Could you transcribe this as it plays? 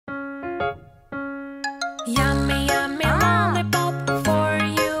Yummy, yummy lollipop for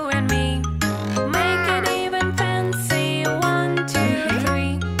you and me. Make it even fancy. 1, 2,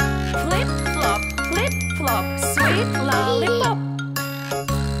 3. Flip, flop, sweet lollipop.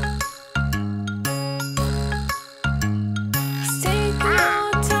 Stick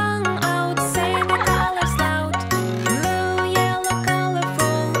your tongue out, say the colors loud. Blue, yellow,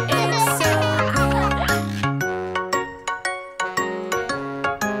 colorful, it's so cool.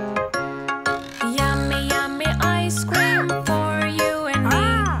 Yummy, yummy ice cream for you and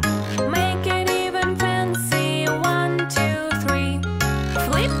me. Make it even fancy. 1, 2, 3.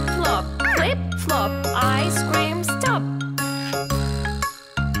 Flip, flop, ice cream stop.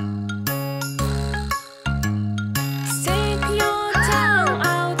 Stick your tongue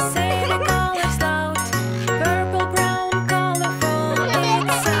out, say the colors loud. Purple, brown, colorful,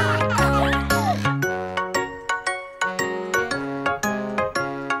 it's so cool.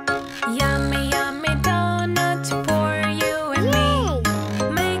 Yummy, yummy donut for you and me.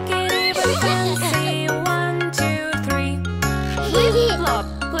 Make it even fancy. 1, 2, 3.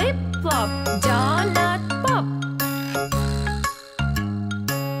 Flip, flop, donut pop.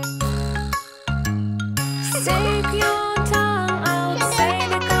 Stick your tongue out, say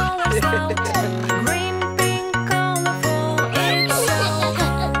the colors loud. Green, pink, colorful, it's so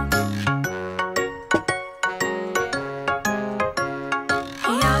cool.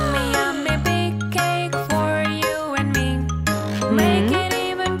 Yummy, yummy big cake for you and me. Make it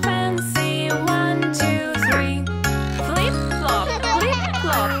even fancy. 1, 2, 3. Flip, flop,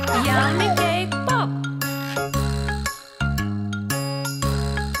 yummy cake pop.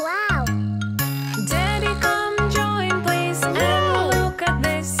 Wow! Daddy, come join please and look at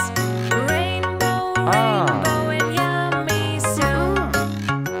this. Rainbow, rainbow and yummy soup.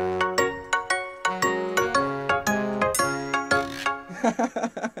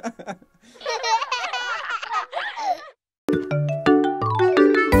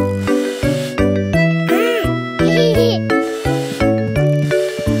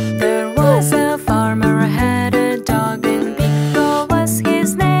 There was a farmer who had a dog, and Bingo was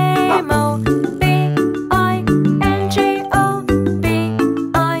his name. Oh, B-I-N-G-O,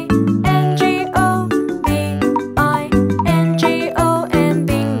 B-I-N-G-O, B-I-N-G-O, and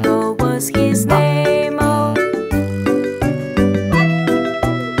Bingo was his name. Oh.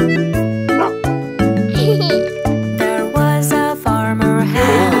 There was a farmer who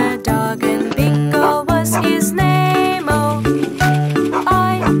had a dog, and Bingo was his name. Oh,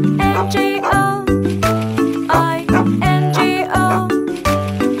 I-N-G-O, I-N-G-O,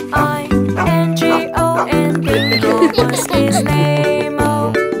 I-N-G-O, and Bingo was his name.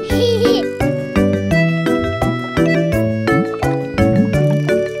 Oh.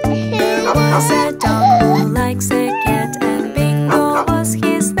 There was a dog who likes a cat, and Bingo was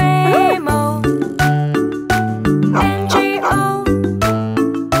his name. Oh. N-G-O,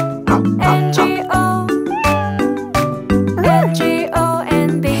 N-G-O, N-G-O,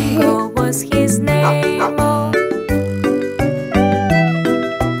 and Bingo was his name. Oh.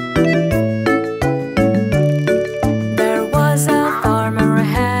 There was a farmer who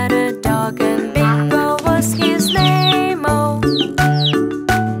had a dog, and Bingo was his name. Oh.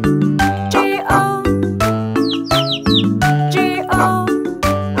 G-O, G-O,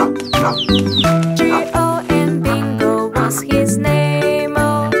 G-O, and Bingo was his name.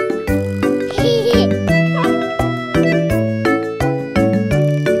 Oh.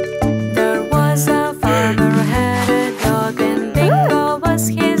 There was a farmer who had a dog, and Bingo was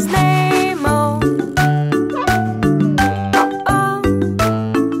his name. Oh. Oh.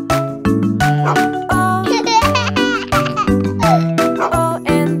 Oh. Oh,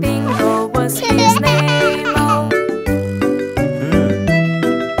 and Bingo was his name. Oh.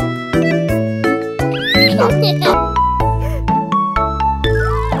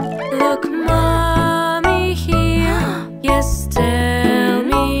 Look, mommy here. Yes, tell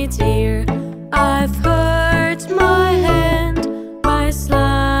me, dear. I've hurt my hand by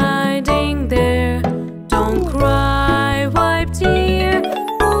sliding there. Don't cry, wipe tear.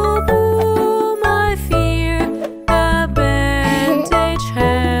 Boo boo, my fear. A bandage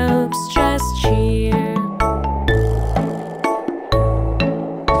helps just cheer.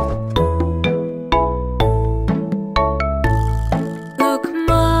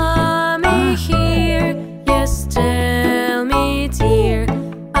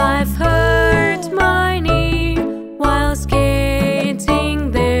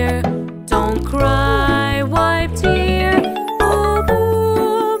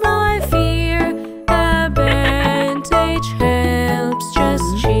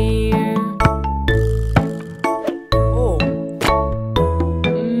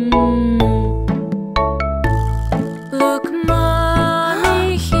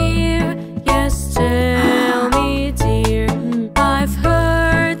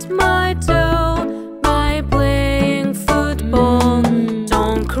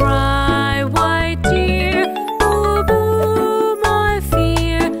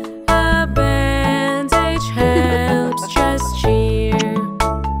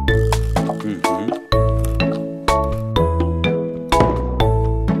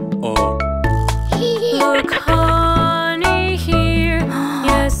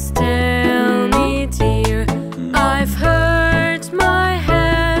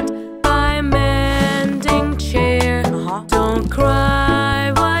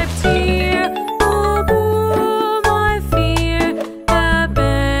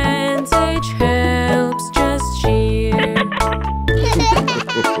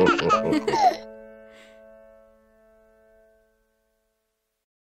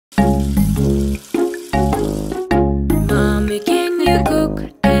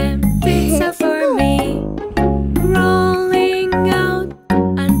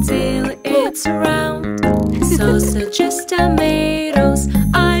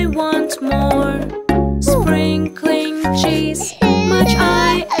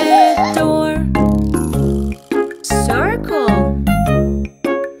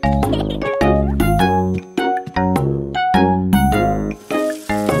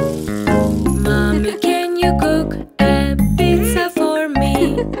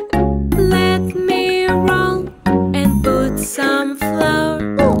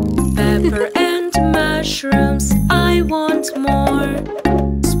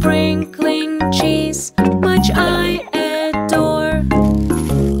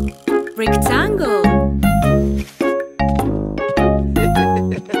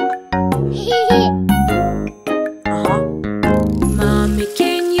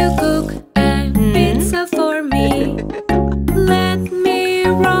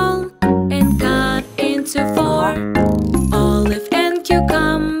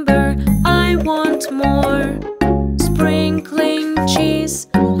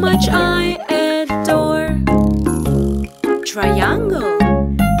 which I adore. Triangle.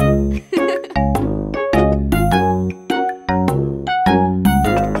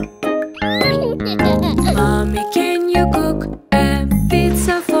 Mommy, can you cook a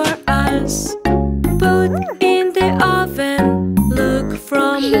pizza for us? Put in the oven, look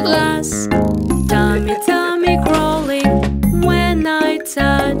from glass. Tummy, tummy crawling when I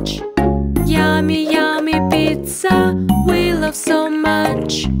touch. Yummy, yummy pizza we love so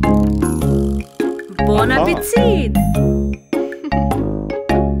much. Bon appetit!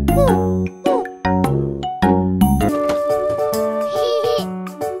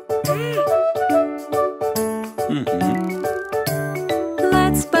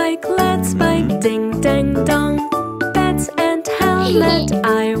 Let's bike, ding dang dong. Bats and helmet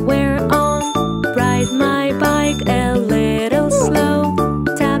I wear on. Ride my bike a little slow.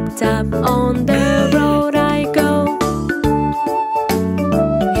 Tap tap on the road I go.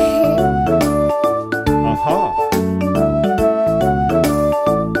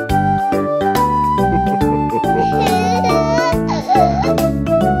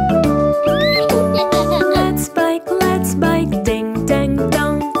 Let's bike, ding dang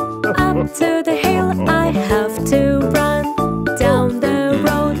dong. Up to the hill I have to run. Down the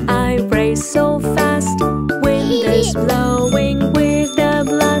road I race so fast. Wind is blowing with the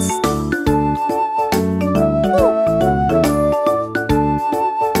blast.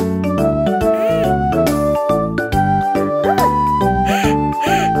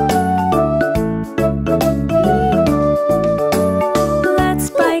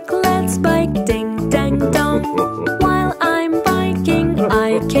 Let's bike, ding dang dong. While I'm biking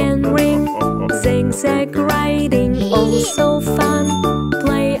I can ring. Zigzag riding, oh so fun.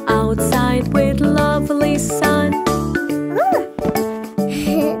 Play outside with lovely sun.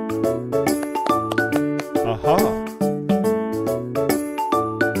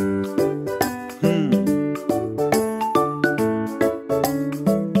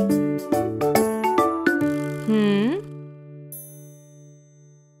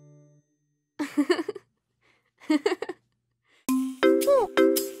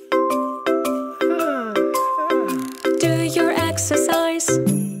 Do your exercise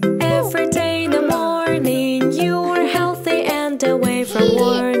every day in the morning. You are healthy and away from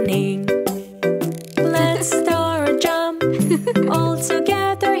warning. Let's start a jump all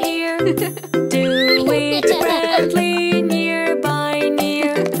together here. Do it friendly, near by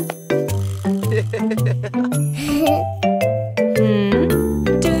near.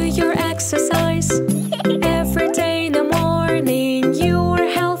 Do your exercise every day in the morning. You are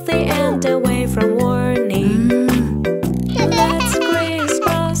healthy and away from warning. Let's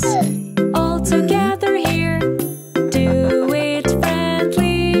crisscross all together here. Do it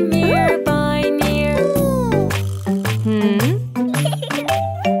friendly, near by near.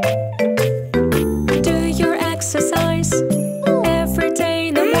 Do your exercise every day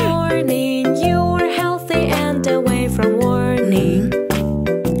in the morning. You are healthy and away from warning.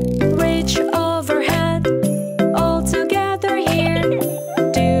 Reach overhead all together here.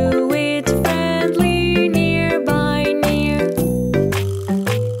 Do it friendly, near by near.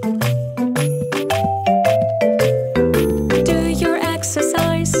 Do your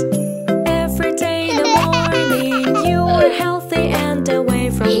exercise every day in the morning. You are healthy and away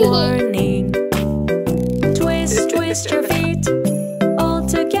from warning. Twist, twist your feet all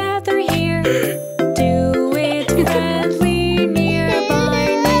together here. Do it friendly, near by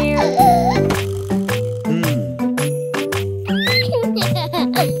near.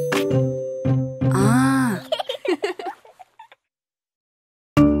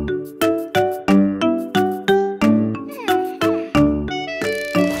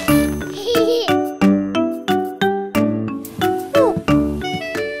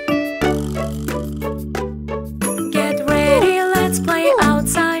 Get ready, let's play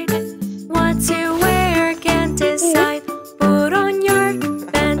outside. What to wear, can't decide. Put on your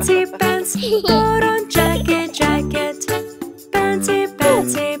fancy pants. Put on jacket, jacket. Fancy,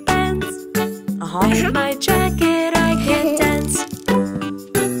 fancy pants. With my jacket I can dance.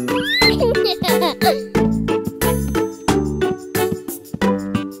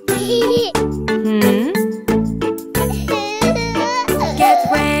 Get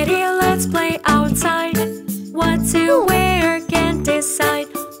ready, let's play outside. What to wear, can't decide.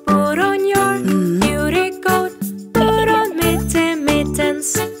 Put on your beauty coat. Put on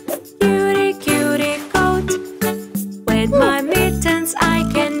mittens. Cutie, cutie coat. With my mittens I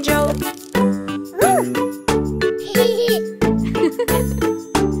can joke.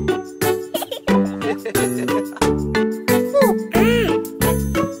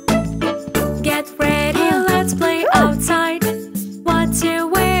 Get ready, let's play outside. What to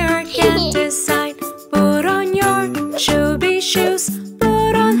wear,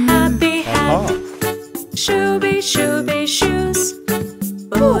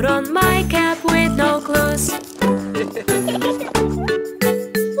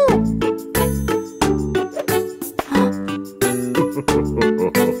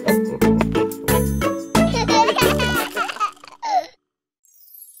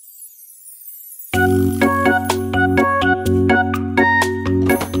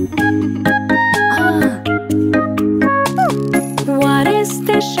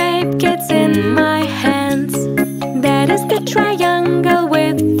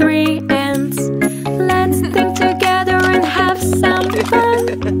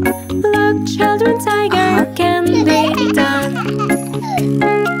 Look, children, tiger can be done.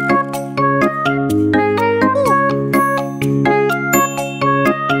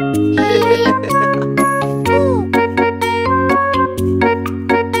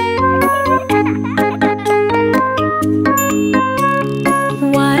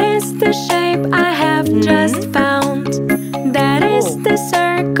 What is the shape I have just found? That is the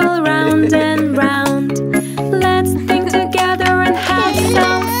circle round and round. Let's think together and have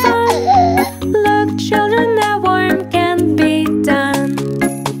some fun. Look, children, a worm can be done.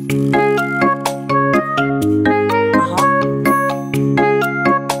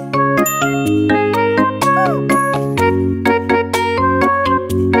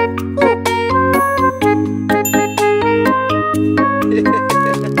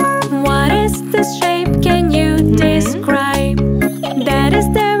 What is the shape? Can you describe? That is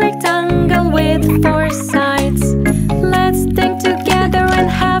the rectangle with 4 sides. Let's think together and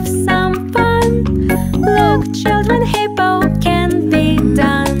have some fun. Look, children, hippo can be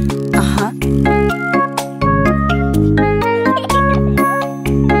done.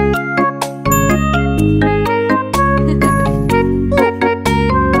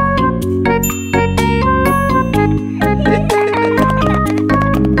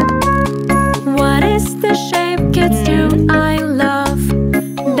 What is the shape? Kids do